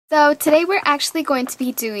So today we're actually going to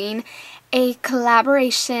be doing a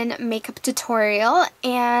collaboration makeup tutorial,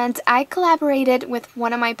 and I collaborated with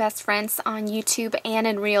one of my best friends on YouTube and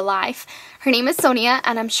in real life. Her name is Sonia,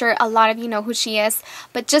 and I'm sure a lot of you know who she is,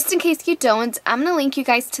 but just in case you don't, I'm going to link you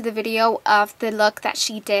guys to the video of the look that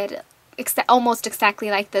she did almost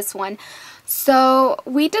exactly like this one. So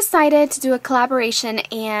we decided to do a collaboration,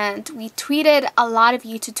 and we tweeted a lot of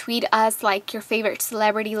you to tweet us like your favorite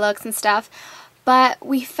celebrity looks and stuff. But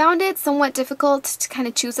we found it somewhat difficult to kind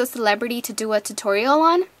of choose a celebrity to do a tutorial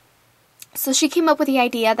on. So she came up with the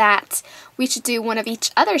idea that we should do one of each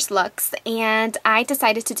other's looks, and I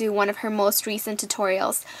decided to do one of her most recent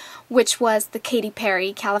tutorials, which was the Katy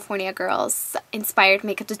Perry California Girls inspired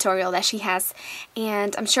makeup tutorial that she has.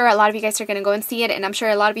 And I'm sure a lot of you guys are going to go and see it, and I'm sure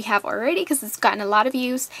a lot of you have already because it's gotten a lot of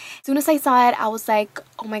views. As soon as I saw it, I was like,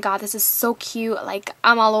 oh my god, this is so cute. Like,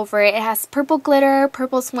 I'm all over it. It has purple glitter.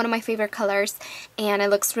 Purple is one of my favorite colors, and it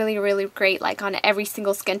looks really, really great, like on every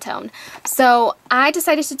single skin tone. So I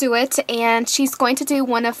decided to do it, and she's going to do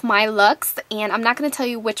one of my looks, and I'm not going to tell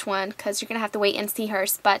you which one because you're going to have to wait and see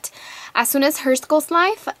hers. But as soon as hers goes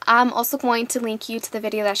live, I'm also going to link you to the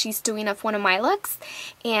video that she's doing of one of my looks,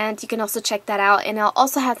 and you can also check that out, and I'll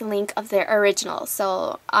also have the link of their original.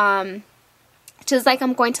 So just like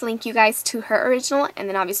I'm going to link you guys to her original, and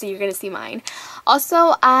then obviously you're going to see mine.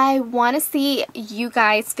 Also, I want to see you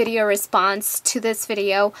guys' video response to this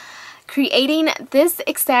video creating this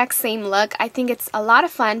exact same look. I think it's a lot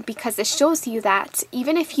of fun because it shows you that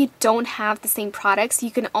even if you don't have the same products,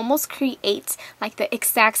 you can almost create like the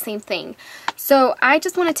exact same thing. So I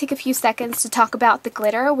just want to take a few seconds to talk about the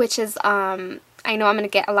glitter, which is, I know I'm going to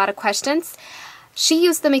get a lot of questions. She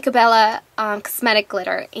used the MICAbella cosmetic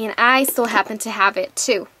glitter, and I still happen to have it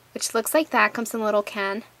too, which looks like that. Comes in a little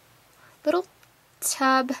can, little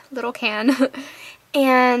tub, little can,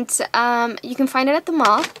 and you can find it at the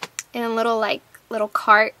mall in a little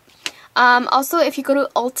cart. Also, if you go to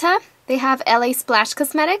Ulta, they have LA Splash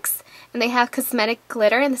Cosmetics, and they have cosmetic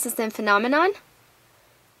glitter, and this is in Phenomenon,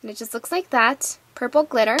 and it just looks like that, purple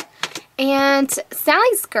glitter. And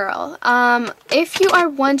Sally's Girl, if you are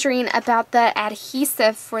wondering about the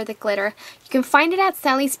adhesive for the glitter, you can find it at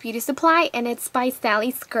Sally's Beauty Supply, and it's by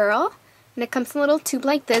Sally's Girl, and it comes in a little tube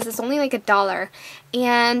like this. It's only like $1,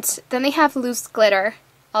 and then they have loose glitter,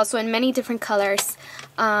 also in many different colors,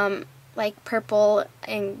 like purple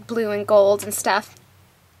and blue and gold and stuff.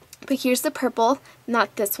 But here's the purple,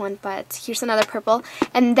 not this one, but here's another purple.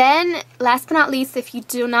 And then, last but not least, if you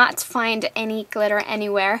do not find any glitter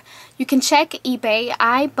anywhere, you can check eBay.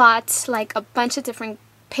 I bought like a bunch of different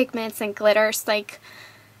pigments and glitters, like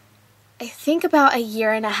I think about 1.5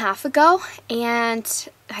 years ago, and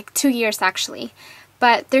like 2 years actually.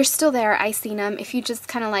 But they're still there. I seen them. If you just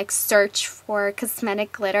kind of like search for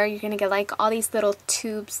cosmetic glitter, you're going to get like all these little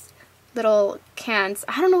tubes, little cans.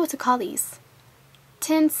 I don't know what to call these.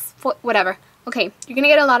 Tints, whatever. Okay, you're going to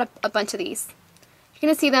get a bunch of these. You're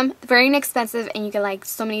going to see them. Very inexpensive, and you get like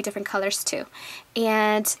so many different colors too.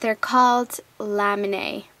 And they're called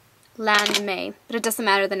Laminate. But it doesn't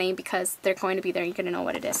matter the name because they're going to be there. You're going to know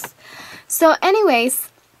what it is. So anyways,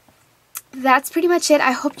 that's pretty much it.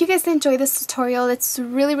 I hope you guys enjoy this tutorial. It's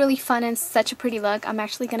really, really fun and such a pretty look. I'm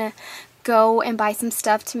actually going to go and buy some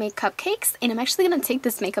stuff to make cupcakes, and I'm actually going to take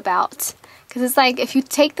this makeup out because it's like if you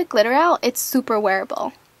take the glitter out, it's super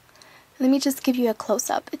wearable. Let me just give you a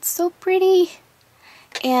close-up. It's so pretty.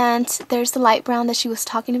 And there's the light brown that she was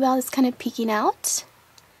talking about. It's kind of peeking out.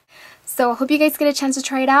 So I hope you guys get a chance to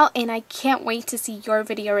try it out, and I can't wait to see your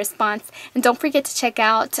video response. And don't forget to check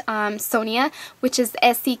out Sonia, which is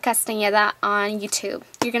S.C. Castañeda on YouTube.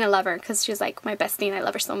 You're going to love her because she's like my bestie and I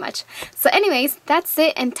love her so much. So anyways, that's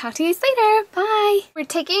it, and talk to you guys later. Bye! We're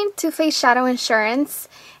taking Too Faced Shadow Insurance,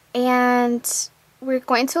 and we're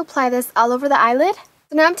going to apply this all over the eyelid.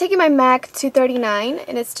 So now I'm taking my MAC 239,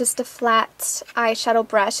 and it's just a flat eyeshadow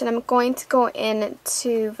brush, and I'm going to go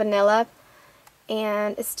into Vanilla,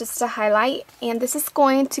 and it's just a highlight, and this is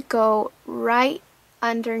going to go right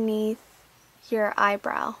underneath your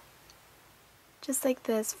eyebrow, just like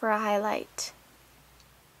this for a highlight.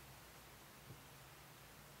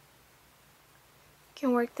 You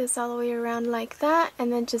can work this all the way around like that,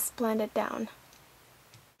 and then just blend it down.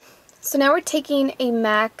 So now we're taking a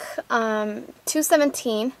MAC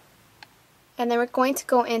 217, and then we're going to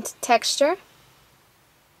go into Texture,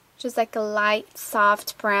 just like a light,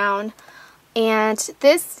 soft brown. And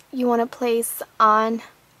this you want to place on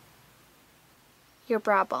your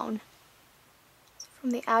brow bone. So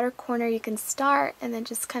from the outer corner you can start and then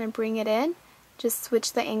just kind of bring it in. Just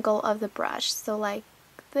switch the angle of the brush. So like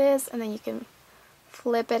this, and then you can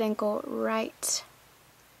flip it and go right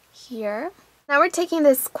here. Now we're taking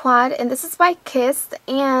this quad, and this is by Kiss,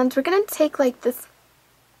 and we're going to take like this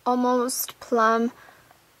almost plum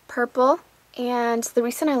purple, and the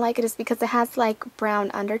reason I like it is because it has like brown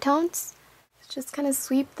undertones. Just kind of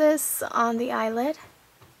sweep this on the eyelid.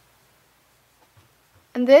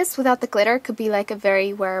 And this, without the glitter, could be like a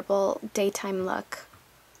very wearable daytime look.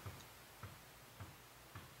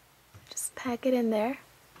 Just pack it in there.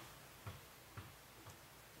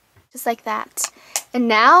 Just like that. And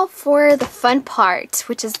now for the fun part,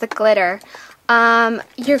 which is the glitter.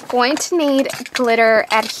 You're going to need glitter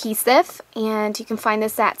adhesive, and you can find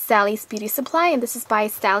this at Sally's Beauty Supply, and this is by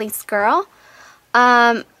Sally's Girl.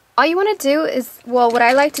 All you want to do is, well, what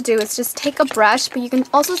I like to do is just take a brush, but you can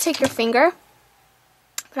also take your finger.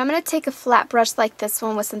 But I'm going to take a flat brush like this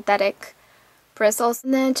one with synthetic bristles,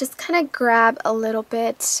 and then just kind of grab a little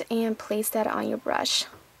bit and place that on your brush.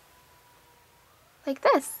 Like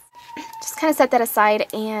this. Just kind of set that aside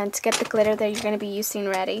and get the glitter that you're going to be using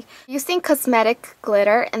ready. Using cosmetic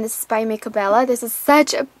glitter, and this is by MICAbella. This is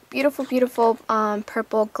such a beautiful, beautiful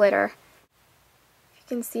purple glitter. You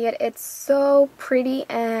can see it. It's so pretty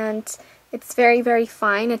and it's very, very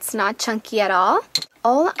fine. It's not chunky at all.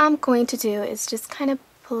 All I'm going to do is just kind of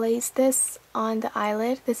place this on the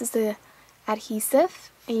eyelid. This is the adhesive,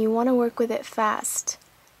 and you want to work with it fast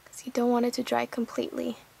because you don't want it to dry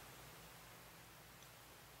completely.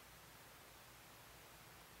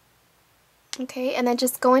 Okay, and then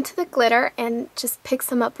just go into the glitter and just pick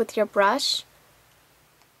some up with your brush.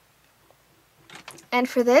 And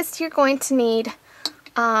for this, you're going to need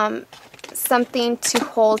something to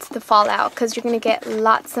hold the fallout, because you're going to get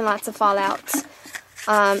lots and lots of fallout.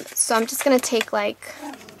 So I'm just going to take like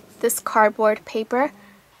this cardboard paper,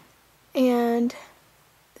 and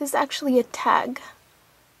this is actually a tag.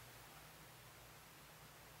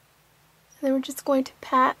 And then we're just going to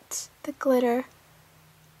pat the glitter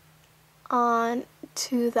on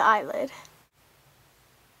to the eyelid.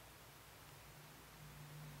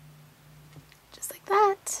 Just like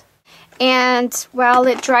that. And while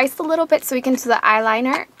it dries a little bit so we can do the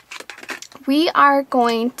eyeliner, we are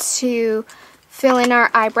going to fill in our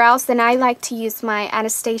eyebrows. And I like to use my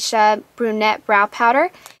Anastasia brunette brow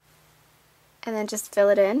powder and then just fill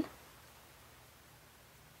it in.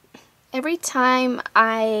 Every time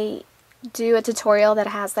I do a tutorial that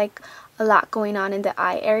has like a lot going on in the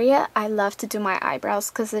eye area, I love to do my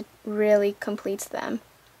eyebrows because it really completes them.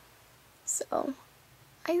 So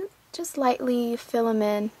I just lightly fill them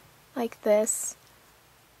in like this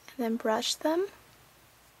and then brush them.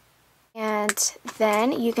 And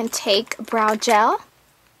then you can take brow gel,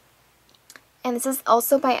 and this is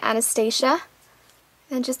also by Anastasia,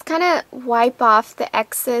 and just kind of wipe off the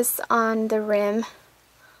excess on the rim,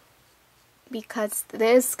 because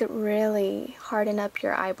this could really harden up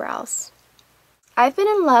your eyebrows. I've been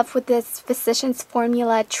in love with this Physicians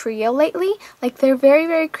Formula trio lately. Like, they're very,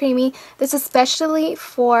 very creamy. This is especially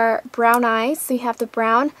for brown eyes. So you have the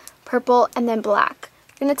brown, purple, and then black.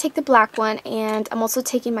 I'm going to take the black one, and I'm also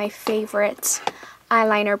taking my favorite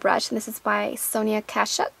eyeliner brush, and this is by Sonia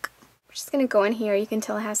Kashuk. I'm just going to go in here. You can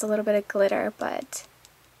tell it has a little bit of glitter, but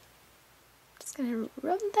I'm just going to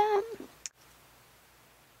rub them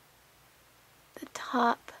the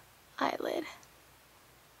top eyelid.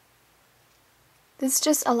 This is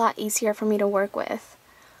just a lot easier for me to work with.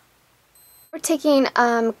 We're taking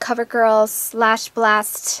CoverGirl's Lash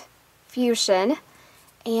Blast Fusion,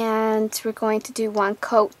 and we're going to do one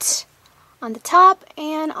coat on the top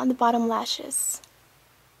and on the bottom lashes.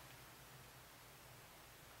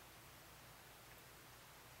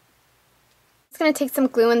 I'm just going to take some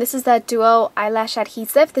glue, and this is the Duo Eyelash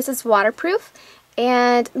Adhesive. This is waterproof,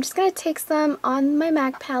 and I'm just going to take some on my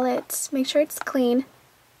MAC palette. Make sure it's clean,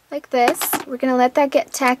 like this. We're going to let that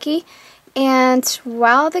get tacky, and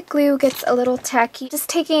while the glue gets a little tacky, just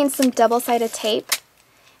taking some double-sided tape,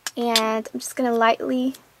 and I'm just going to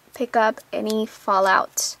lightly pick up any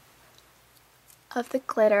fallout of the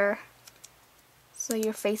glitter so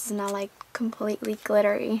your face is not like completely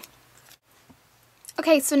glittery.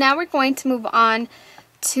 Okay, so now we're going to move on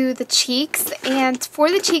to the cheeks, and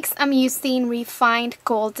for the cheeks I'm using Refined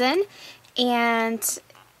Golden, and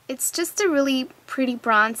it's just a really pretty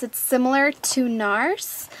bronze. It's similar to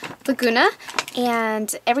NARS Laguna,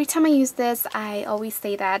 and every time I use this I always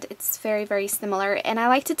say that it's very, very similar. And I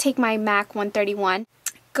like to take my MAC 131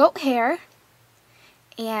 Goat Hair,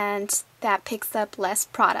 and that picks up less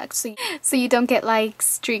product, so you don't get like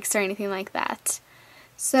streaks or anything like that.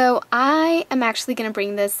 So I am actually going to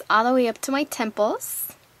bring this all the way up to my temples.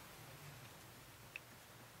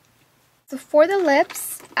 So for the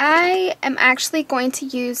lips, I am actually going to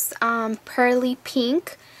use Pearly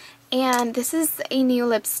Pink, And this is a new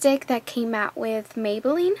lipstick that came out with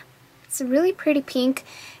Maybelline. It's a really pretty pink,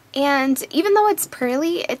 and even though it's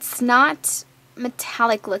pearly, it's not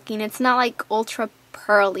metallic looking. It's not like ultra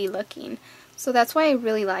pearly looking. So that's why I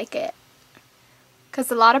really like it.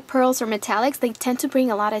 Because a lot of pearls or metallics, they tend to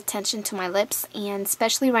bring a lot of attention to my lips, and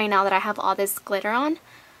especially right now that I have all this glitter on,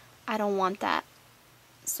 I don't want that.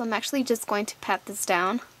 So I'm actually just going to pat this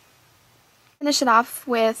down. Finish it off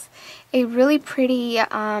with a really pretty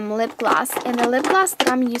lip gloss, and the lip gloss that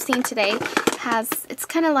I'm using today it's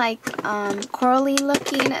kind of like corally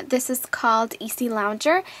looking. This is called Easy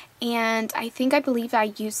Lounger, and I believe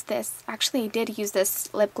I used this, actually I did use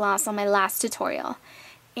this lip gloss on my last tutorial,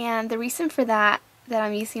 and the reason for that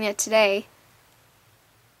I'm using it today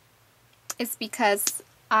is because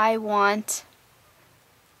I don't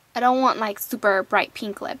want like super bright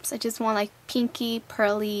pink lips. I just want like pinky,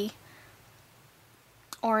 pearly,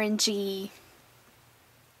 orangey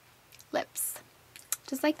lips.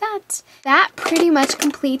 Just like that. That pretty much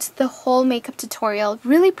completes the whole makeup tutorial.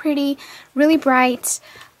 Really pretty, really bright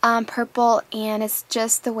purple, and it's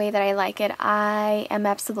just the way that I like it. I am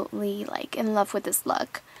absolutely like in love with this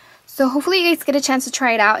look. So hopefully you guys get a chance to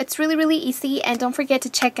try it out. It's really, really easy, and don't forget to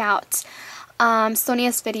check out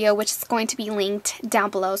Sonia's video, which is going to be linked down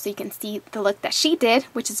below so you can see the look that she did,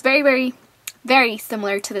 which is very, very, very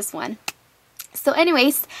similar to this one. So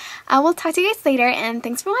anyways, I will talk to you guys later, and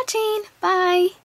thanks for watching. Bye!